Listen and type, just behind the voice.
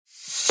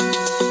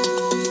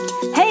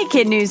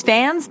Kid News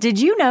fans,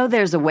 did you know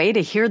there's a way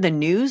to hear the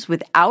news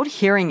without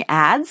hearing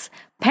ads?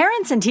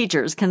 Parents and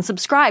teachers can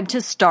subscribe to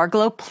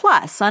Starglow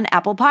Plus on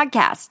Apple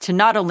Podcasts to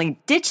not only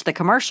ditch the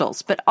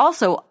commercials, but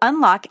also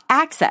unlock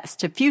access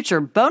to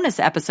future bonus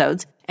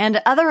episodes and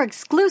other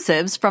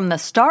exclusives from the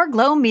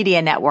Starglow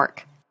Media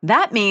Network.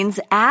 That means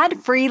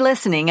ad-free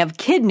listening of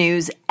Kid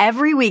News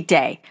every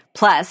weekday,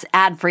 plus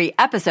ad-free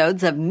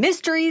episodes of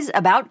Mysteries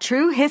About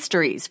True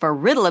Histories for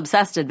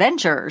riddle-obsessed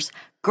adventurers,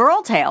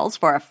 Girl Tales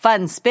for a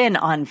fun spin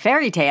on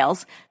fairy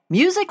tales,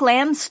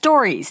 Musicland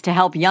Stories to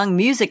help young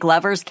music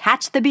lovers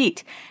catch the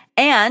beat,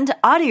 and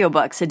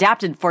audiobooks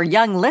adapted for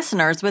young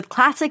listeners with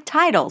classic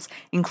titles,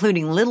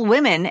 including Little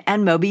Women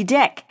and Moby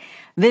Dick.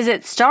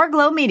 Visit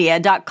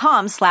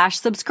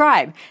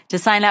starglowmedia.com/subscribe to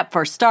sign up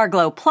for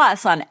Starglow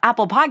Plus on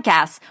Apple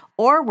Podcasts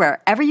or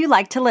wherever you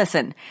like to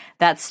listen.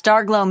 That's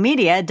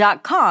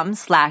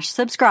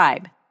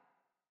starglowmedia.com/subscribe.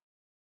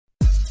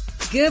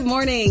 Good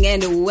morning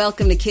and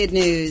welcome to Kid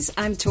News.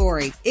 I'm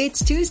Tori.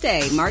 It's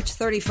Tuesday, March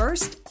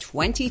 31st,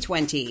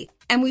 2020.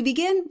 And we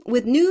begin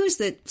with news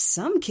that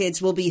some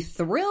kids will be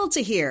thrilled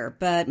to hear,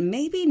 but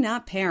maybe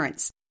not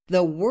parents.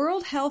 The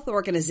World Health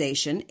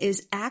Organization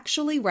is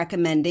actually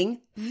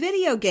recommending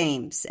video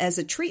games as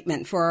a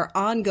treatment for our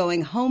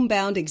ongoing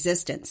homebound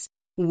existence.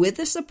 With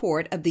the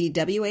support of the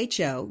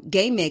WHO,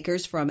 game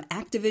makers from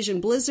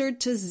Activision Blizzard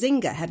to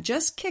Zynga have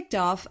just kicked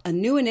off a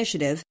new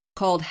initiative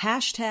called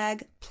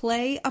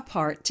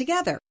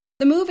 #PlayApartTogether.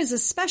 The move is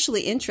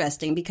especially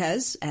interesting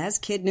because, as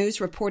Kid News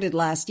reported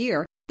last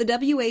year, the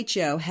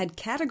WHO had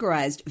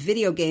categorized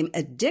video game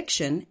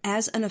addiction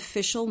as an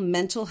official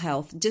mental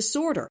health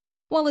disorder.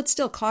 While it's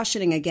still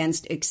cautioning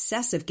against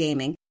excessive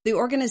gaming, the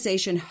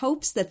organization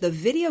hopes that the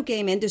video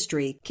game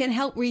industry can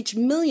help reach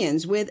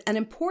millions with an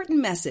important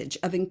message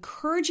of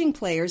encouraging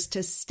players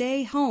to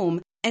stay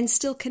home and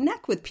still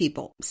connect with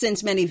people,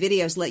 since many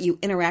videos let you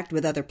interact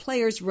with other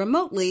players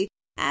remotely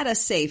at a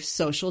safe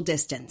social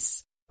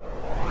distance.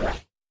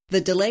 The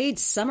delayed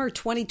summer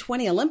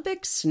 2020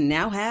 Olympics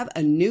now have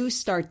a new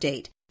start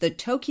date. The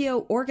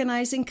Tokyo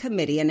Organizing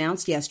Committee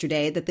announced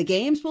yesterday that the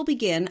Games will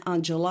begin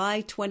on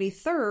July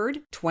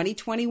 23rd,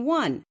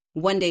 2021,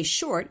 one day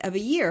short of a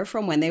year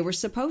from when they were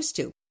supposed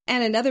to.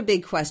 And another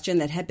big question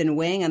that had been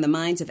weighing on the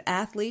minds of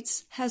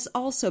athletes has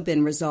also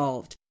been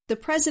resolved. The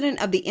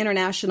president of the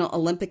International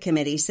Olympic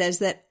Committee says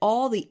that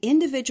all the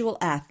individual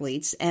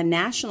athletes and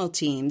national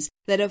teams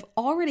that have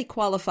already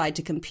qualified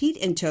to compete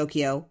in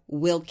Tokyo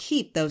will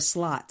keep those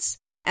slots.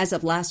 As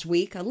of last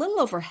week, a little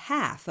over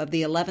half of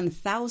the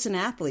 11,000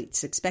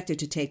 athletes expected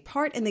to take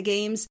part in the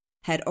Games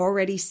had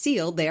already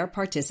sealed their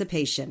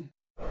participation.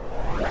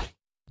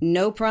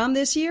 No prom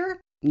this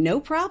year? No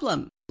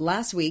problem.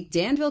 Last week,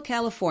 Danville,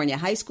 California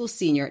high school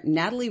senior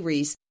Natalie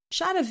Reese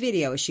shot a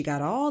video as she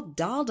got all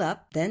dolled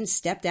up, then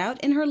stepped out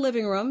in her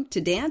living room to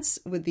dance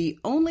with the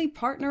only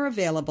partner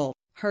available,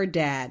 her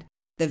dad.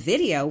 The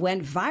video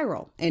went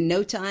viral. In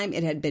no time,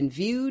 it had been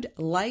viewed,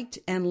 liked,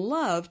 and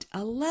loved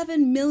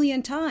 11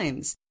 million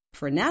times.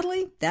 For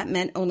Natalie, that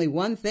meant only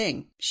one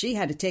thing. She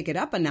had to take it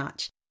up a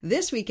notch.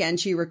 This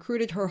weekend, she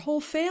recruited her whole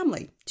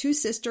family, 2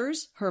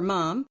 sisters, her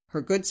mom,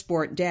 her good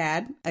sport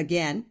dad,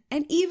 again,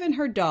 and even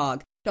her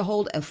dog, to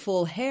hold a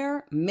full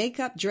hair,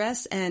 makeup,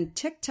 dress, and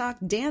TikTok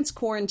dance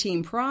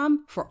quarantine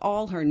prom for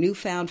all her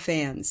newfound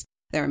fans.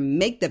 Their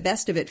Make the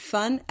Best of It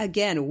fun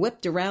again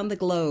whipped around the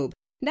globe.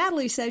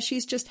 Natalie says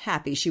she's just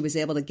happy she was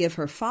able to give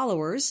her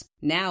followers,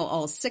 now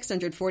all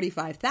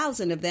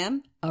 645,000 of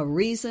them, a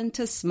reason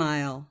to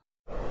smile.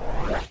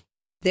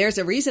 There's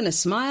a reason to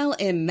smile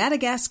in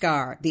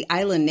Madagascar. The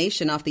island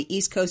nation off the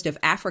east coast of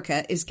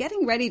Africa is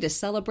getting ready to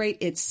celebrate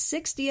its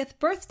 60th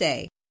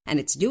birthday. And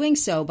it's doing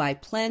so by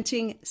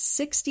planting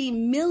 60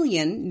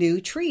 million new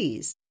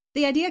trees.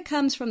 The idea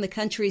comes from the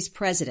country's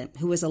president,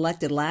 who was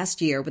elected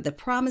last year with the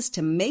promise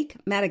to make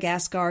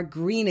Madagascar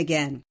green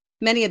again.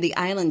 Many of the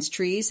island's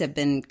trees have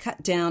been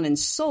cut down and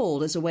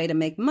sold as a way to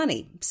make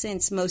money,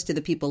 since most of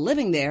the people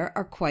living there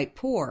are quite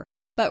poor.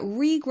 But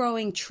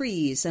regrowing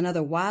trees and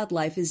other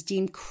wildlife is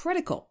deemed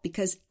critical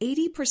because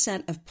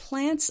 80% of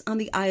plants on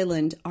the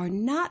island are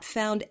not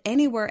found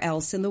anywhere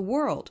else in the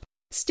world.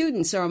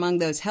 Students are among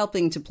those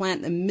helping to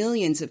plant the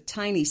millions of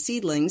tiny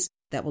seedlings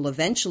that will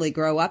eventually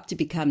grow up to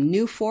become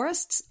new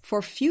forests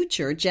for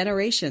future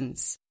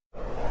generations.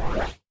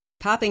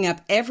 Popping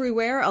up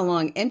everywhere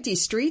along empty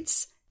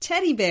streets,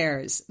 teddy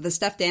bears. The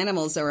stuffed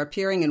animals are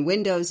appearing in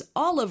windows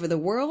all over the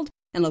world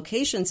and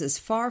locations as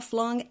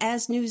far-flung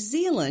as New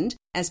Zealand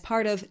as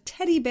part of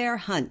Teddy Bear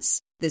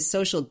Hunts. This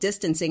social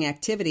distancing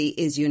activity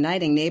is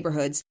uniting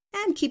neighborhoods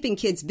and keeping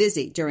kids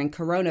busy during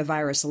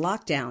coronavirus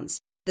lockdowns.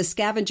 The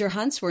scavenger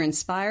hunts were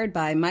inspired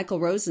by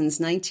Michael Rosen's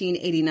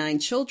 1989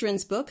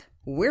 children's book,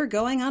 We're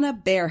Going on a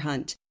Bear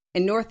Hunt.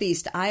 In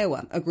northeast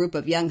Iowa, a group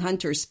of young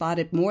hunters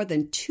spotted more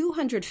than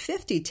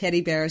 250 teddy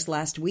bears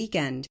last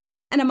weekend.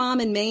 And a mom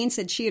in Maine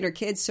said she and her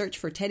kids searched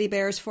for teddy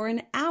bears for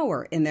an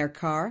hour in their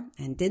car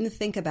and didn't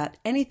think about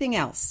anything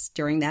else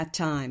during that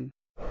time.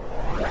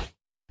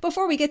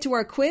 Before we get to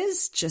our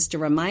quiz, just a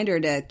reminder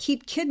to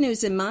keep Kid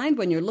News in mind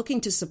when you're looking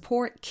to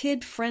support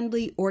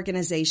kid-friendly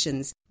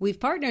organizations. We've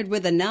partnered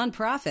with a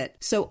nonprofit,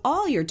 so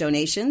all your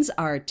donations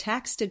are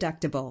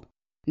tax-deductible.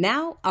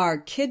 Now, our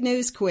Kid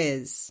News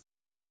quiz.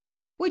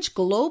 Which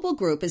global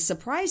group is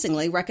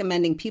surprisingly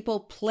recommending people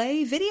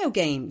play video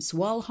games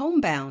while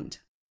homebound?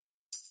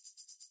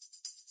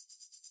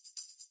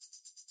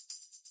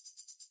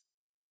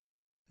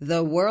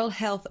 The World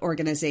Health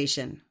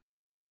Organization.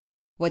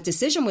 What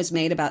decision was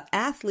made about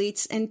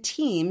athletes and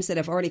teams that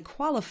have already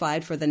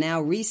qualified for the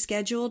now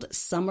rescheduled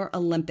Summer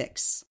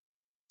Olympics?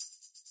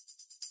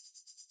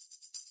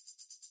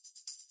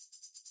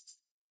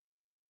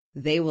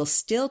 They will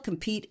still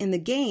compete in the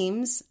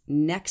Games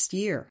next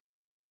year.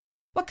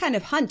 What kind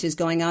of hunt is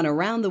going on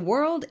around the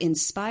world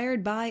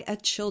inspired by a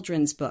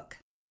children's book?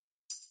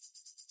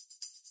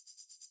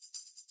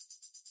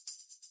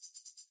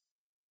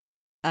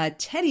 A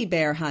teddy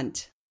bear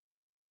hunt.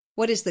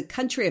 What is the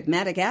country of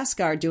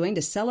Madagascar doing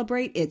to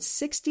celebrate its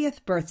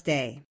 60th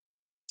birthday?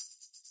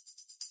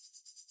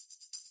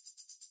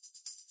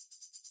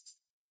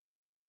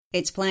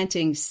 It's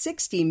planting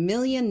 60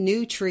 million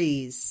new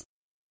trees.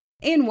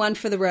 In One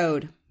for the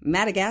Road,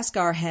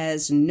 Madagascar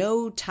has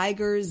no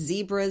tigers,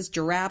 zebras,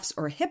 giraffes,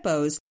 or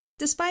hippos,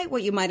 despite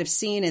what you might have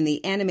seen in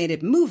the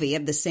animated movie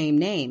of the same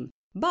name.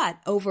 But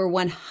over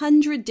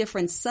 100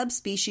 different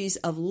subspecies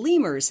of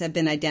lemurs have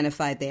been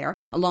identified there,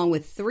 along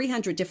with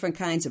 300 different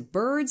kinds of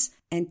birds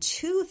and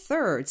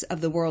 2/3 of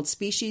the world's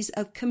species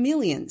of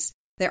chameleons.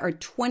 There are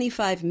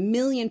 25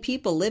 million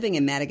people living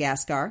in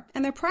Madagascar,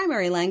 and their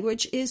primary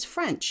language is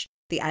French.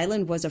 The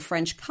island was a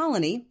French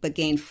colony, but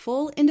gained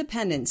full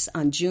independence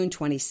on June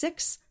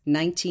 26,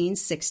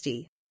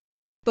 1960.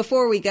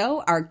 Before we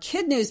go, our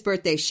Kid News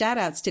birthday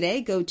shout-outs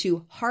today go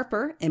to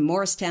Harper in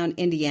Morristown,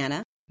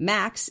 Indiana,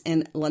 Max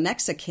in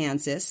Lenexa,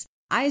 Kansas,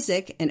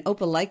 Isaac in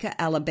Opelika,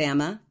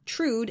 Alabama,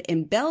 Trude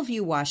in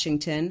Bellevue,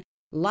 Washington,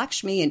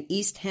 Lakshmi in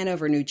East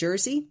Hanover, New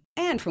Jersey,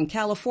 and from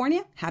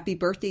California, happy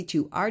birthday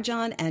to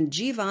Arjan and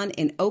Jivan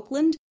in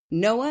Oakland,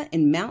 Noah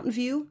in Mountain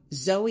View,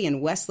 Zoe in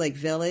Westlake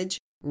Village,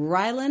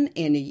 Rylan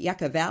in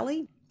Yucca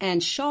Valley,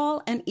 and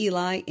Shawl and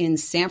Eli in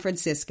San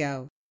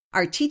Francisco.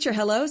 Our teacher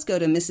hellos go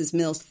to Mrs.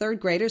 Mills' third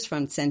graders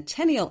from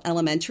Centennial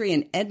Elementary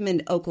in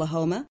Edmond,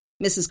 Oklahoma,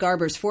 Mrs.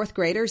 Garber's fourth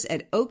graders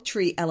at Oak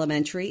Tree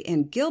Elementary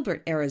in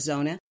Gilbert,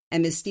 Arizona,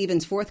 and Ms.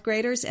 Stevens' fourth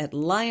graders at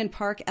Lion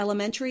Park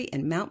Elementary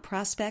in Mount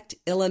Prospect,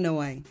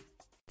 Illinois.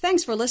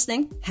 Thanks for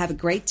listening. Have a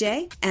great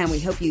day, and we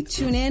hope you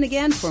tune in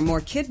again for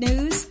more Kid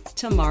News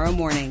tomorrow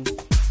morning.